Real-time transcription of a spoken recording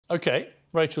OK,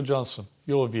 Rachel Johnson,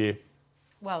 your view.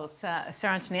 Well, Sir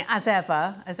Anthony, as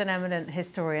ever, as an eminent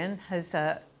historian, has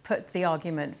put the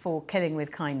argument for killing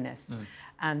with kindness.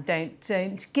 And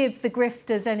don't give the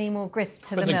grifters any more grist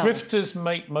to the mill. But the grifters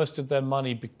make most of their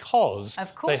money because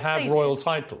they have royal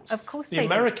titles. Of course the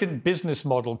American business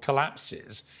model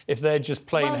collapses if they're just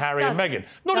plain Harry and Meghan.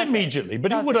 Not immediately,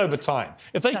 but it would over time.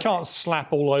 If they can't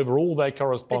slap all over all their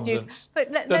correspondence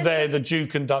that they're the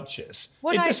Duke and Duchess,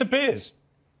 it disappears.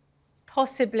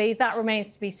 Possibly, that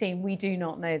remains to be seen. We do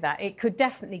not know that. It could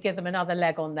definitely give them another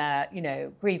leg on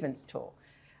their, grievance tour.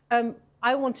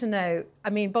 I want to know,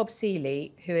 I mean, Bob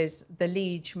Seeley, who is the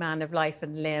liege man of life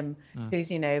and limb,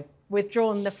 who's,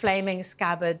 withdrawn the flaming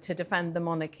scabbard to defend the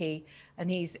monarchy, and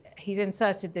he's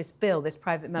inserted this bill, this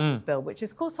private members bill, which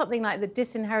is called something like the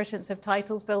Disinheritance of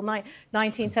Titles Bill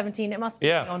 1917. It must be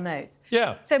in your notes.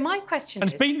 Yeah. So my question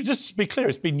is... And it's been, just to be clear,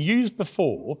 it's been used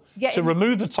before to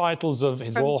remove the titles of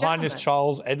His Royal Highness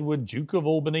Charles Edward, Duke of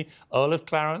Albany, Earl of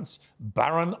Clarence,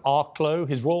 Baron Arklow,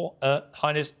 His Royal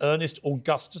Highness Ernest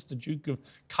Augustus, the Duke of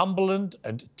Cumberland,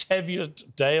 and Teviot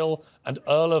Dale, and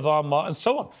Earl of Armagh, and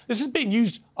so on. This has been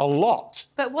used a lot.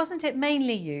 But wasn't it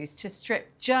mainly used to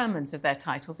strip Germans of their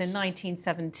titles in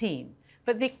 1917?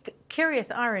 But the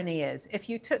curious irony is, if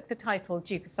you took the title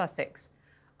Duke of Sussex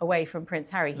away from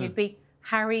Prince Harry, he'd be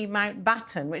Harry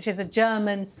Mountbatten, which is a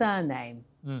German surname.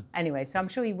 Anyway, so I'm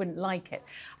sure he wouldn't like it.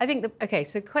 I think OK,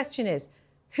 so the question is,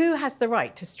 who has the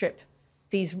right to strip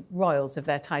these royals of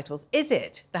their titles? Is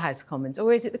it the House of Commons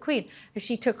or is it the Queen? If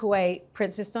she took away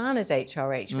Princess Diana's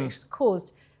HRH, which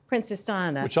caused Princess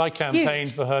Diana... Which I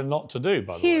campaigned for her not to do,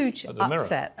 by the way. Huge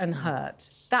upset and hurt.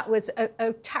 That was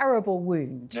a terrible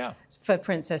wound for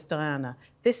Princess Diana.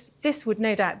 This would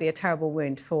no doubt be a terrible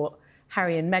wound for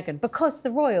Harry and Meghan, because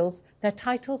the royals, their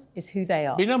titles is who they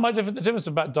are. You know, the difference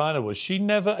about Diana was she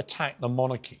never attacked the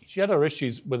monarchy. She had her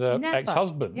issues with her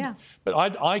ex-husband.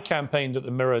 But I campaigned at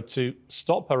the Mirror to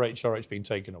stop her HRH being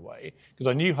taken away, because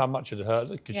I knew how much it had hurt,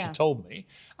 because she told me,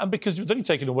 and because it was only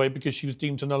taken away because she was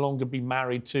deemed to no longer be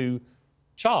married to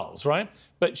Charles, right?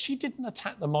 But she didn't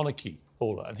attack the monarchy,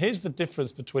 Paula. And here's the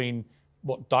difference between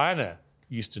what Diana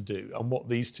used to do and what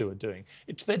these two are doing.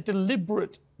 It's their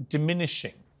deliberate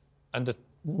diminishing and the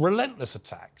relentless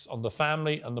attacks on the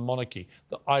family and the monarchy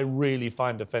that I really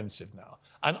find offensive now.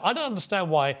 And I don't understand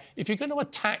why, if you're going to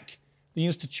attack the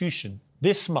institution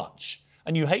this much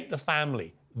and you hate the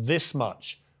family this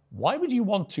much, why would you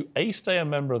want to, A, stay a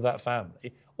member of that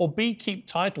family, or B, keep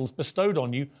titles bestowed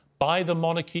on you by the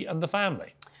monarchy and the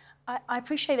family? I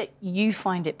appreciate that you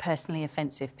find it personally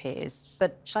offensive, Piers,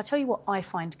 but shall I tell you what I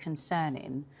find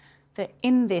concerning? That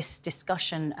in this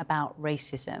discussion about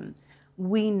racism,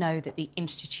 we know that the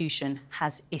institution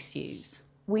has issues.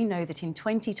 We know that in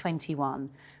 2021,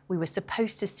 we were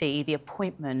supposed to see the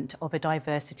appointment of a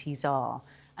diversity czar,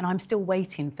 and I'm still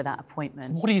waiting for that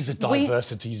appointment. What is a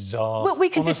diversity czar? Well, we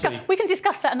can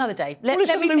discuss that another day. Let me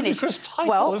finish. Ludicrous title,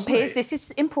 well, isn't Piers, it? this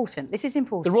is important. This is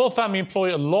important. The royal family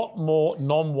employ a lot more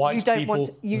non-white people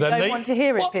you don't want to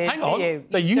hear it, Piers, hang on.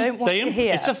 do you?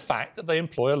 It's a fact that they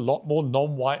employ a lot more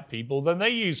non-white people than they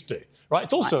used to. Right?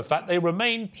 It's also a fact they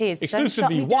remain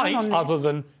exclusively white, other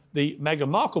than the Meghan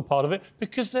Markle part of it,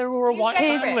 because they were a white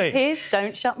family. Piers,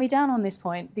 don't shut me down on this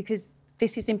point, because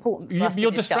this is important for us to discuss.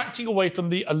 You're distracting away from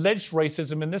the alleged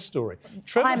racism in this story.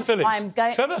 Trevor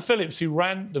Phillips, who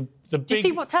ran the big... Do you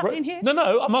see what's happening here?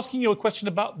 No, I'm asking you a question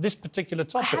about this particular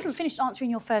topic. I haven't finished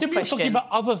answering your first question. You're talking about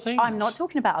other things. I'm not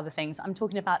talking about other things. I'm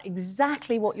talking about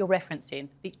exactly what you're referencing,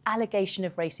 the allegation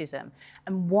of racism,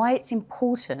 and why it's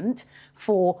important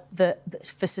for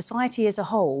society as a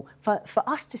whole, for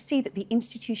us to see that the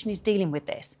institution is dealing with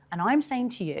this. And I'm saying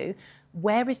to you,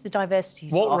 where is the diversity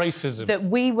czar? What racism? That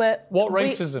we were... What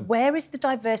racism? Where is the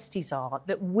diversity czar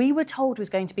that we were told was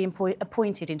going to be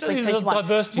appointed in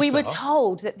 2021? We were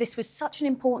told that this was such an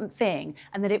important thing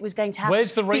and that it was going to happen.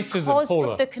 Where's the racism, because Paula?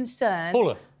 Of the concerns...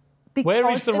 Paula,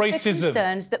 where is the racism? The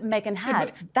concerns that Meghan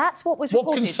had. That's what was reported.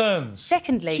 What concerns?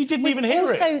 Secondly... She didn't even hear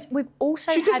it. We've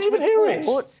also had reports... She didn't even hear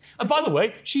it. And by the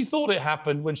way, she thought it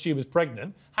happened when she was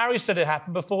pregnant. Harry said it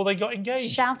happened before they got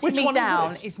engaged. Shouting me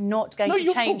down is not going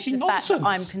to change the fact that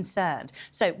I'm concerned.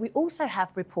 So we also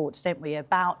have reports, don't we,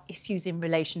 about issues in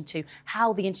relation to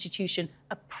how the institution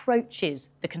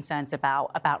approaches the concerns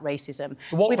about racism.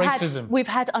 What racism? We've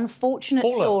had unfortunate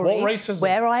stories what racism?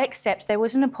 where I accept there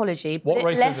was an apology, but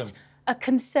what it racism? a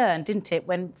concern, didn't it,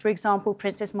 when, for example,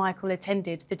 Princess Markle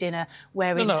attended the dinner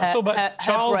wearing her brooch that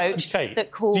caused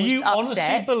upset. Do you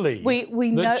honestly believe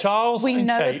that Charles and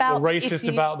Kate were racist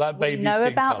about that baby's skin colour? We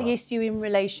know about the issue in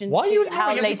relation to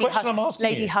how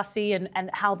Lady Hussey and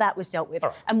how that was dealt with.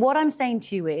 Right. And what I'm saying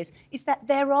to you is that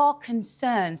there are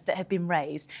concerns that have been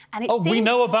raised. And we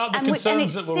know about the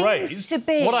concerns that were raised.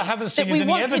 What I haven't seen is any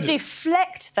evidence. We want to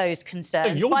deflate those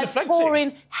concerns by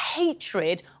pouring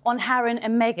hatred on Harry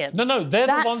and Meghan. No, they're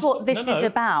the ones... That's what this is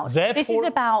about. This is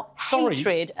about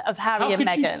hatred of Harry and Meghan.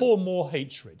 How could you pour more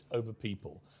hatred over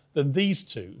people than these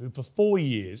two, who for 4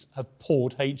 years have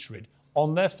poured hatred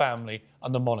on their family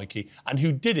and the monarchy, and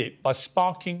who did it by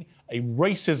sparking a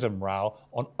racism row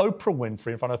on Oprah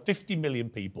Winfrey in front of 50 million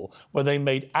people, where they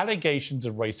made allegations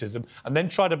of racism and then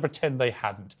tried to pretend they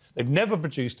hadn't. They've never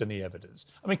produced any evidence.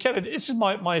 I mean, Kevin, this is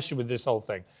my issue with this whole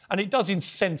thing, and it does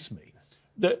incense me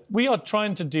that we are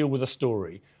trying to deal with a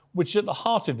story which, at the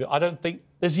heart of it, I don't think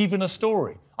there's even a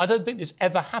story. I don't think this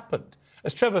ever happened.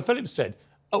 As Trevor Phillips said,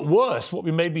 at worst, what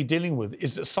we may be dealing with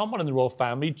is that someone in the royal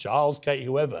family, Charles, Kate,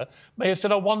 whoever, may have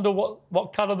said, I wonder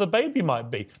what colour the baby might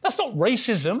be. That's not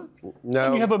racism. No.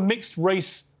 When you have a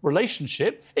mixed-race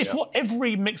relationship, it's what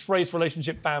every mixed-race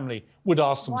relationship family would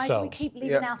ask themselves. Why do we keep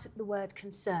leaving out the word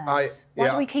concerns? Why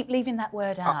do we keep leaving that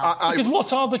word out? Because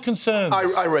what are the concerns?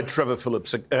 I read Trevor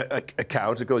Phillips'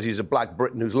 account because he's a black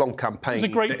Briton who's long campaigned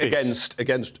against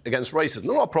racism.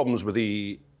 There are problems with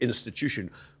the institution,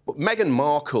 but Meghan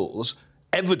Markle's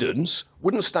evidence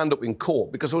wouldn't stand up in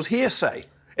court because it was hearsay.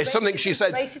 It's something she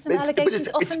said. Racism allegations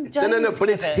often don't. No, but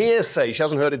it's hearsay. She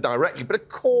hasn't heard it directly. But of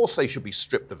course they should be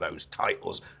stripped of those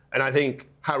titles. And I think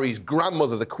Harry's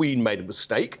grandmother, the Queen, made a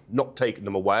mistake not taking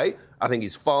them away. I think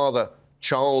his father,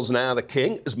 Charles, now the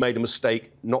King, has made a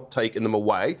mistake not taking them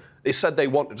away. They said they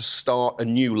wanted to start a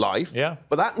new life. Yeah.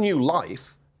 But that new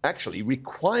life actually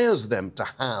requires them to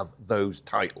have those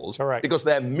titles. Correct. Because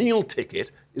their meal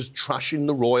ticket is trashing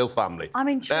the royal family. I'm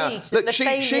intrigued. Look, the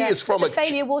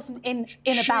failure wasn't in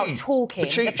about talking.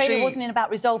 The failure wasn't in about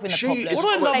resolving the problem.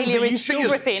 What I love is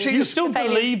you still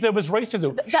believe there was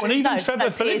racism. When even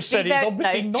Trevor Phillips said he's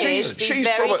obviously not. Be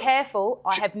very careful.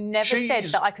 I have never said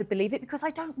that I could believe it because I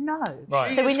don't know.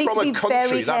 Right. So we need to be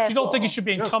very careful. You don't think it should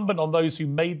be incumbent on those who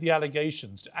made the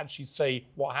allegations to actually say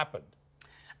what happened?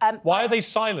 Why are they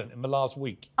silent in the last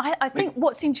week? I think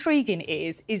what's intriguing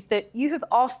is that you have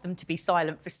asked them to be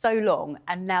silent for so long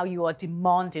and now you are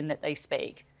demanding that they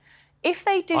speak. If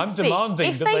they do I'm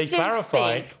demanding that they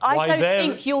clarify why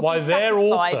their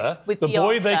author, the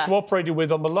boy they cooperated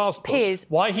with on the last book, Piers,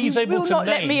 why he's able to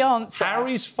name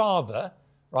Harry's father,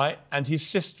 right, and his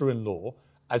sister-in-law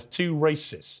as two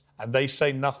racists, and they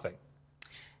say nothing.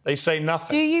 They say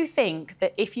nothing. Do you think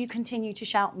that if you continue to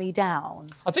shout me down...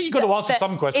 I think you've got to answer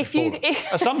some questions, Paula.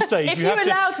 At some stage, you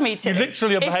allowed me to. You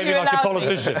literally are behaving like a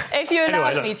politician. If you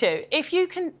allowed me to. If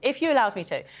you allowed me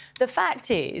to. The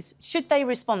fact is, should they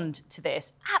respond to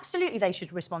this? Absolutely they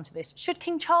should respond to this. Should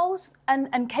King Charles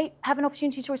and Kate have an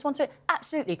opportunity to respond to it?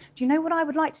 Absolutely. Do you know what I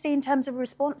would like to see in terms of a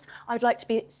response? I would like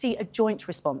to see a joint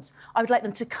response. I would like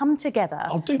them to come together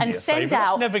and send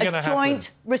out a joint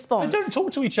response. They don't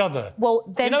talk to each other. Well,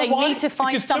 then they need to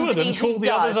find somebody who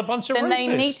does. Then they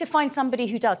need to find somebody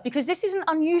who does, because this isn't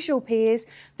unusual, Piers.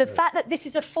 The fact that this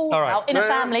is a fallout in a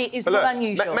family is not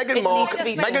unusual. Meghan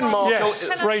Markle,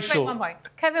 yes, racial.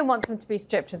 Kevin wants them to be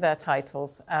stripped of their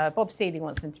titles. Bob Seeley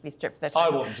wants them to be stripped of their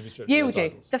titles. I want them to be stripped of their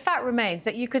titles. You do. The fact remains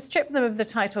that you could strip them of the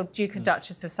title Duke and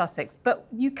Duchess of Sussex, but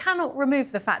you cannot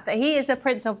remove the fact that he is a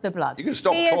prince of the blood. You can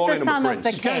stop he is calling the him son a of the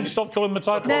prince. king. You can stop calling him a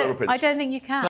title. No, I don't think you can.